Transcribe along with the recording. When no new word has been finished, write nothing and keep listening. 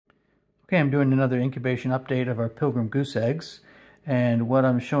Okay, I'm doing another incubation update of our Pilgrim Goose eggs, and what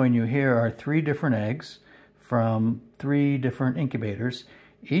I'm showing you here are 3 different eggs from 3 different incubators.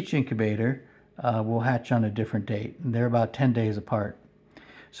 Each incubator will hatch on a different date, and they're about 10 days apart.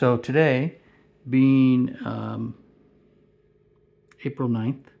 So today, being April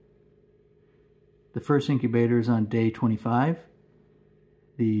 9th, the first incubator is on day 25,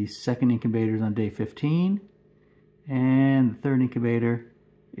 the second incubator is on day 15, and the third incubator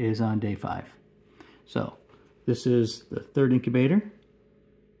is on day 5. So this is the third incubator,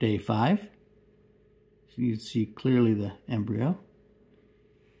 day 5. So you can see clearly the embryo.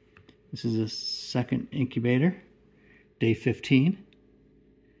 This is the second incubator, day 15.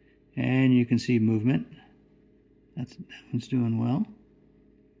 And you can see movement. That one's doing well.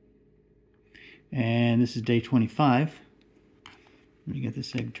 And this is day 25. Let me get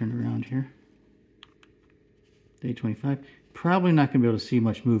this egg turned around here. Day 25. Probably not going to be able to see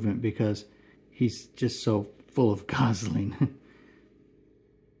much movement because he's just so full of gosling.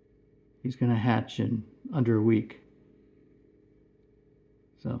 He's going to hatch in under a week.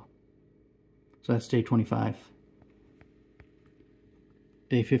 So that's day 25.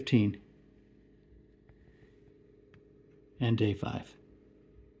 Day 15. And day 5.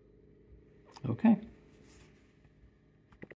 Okay.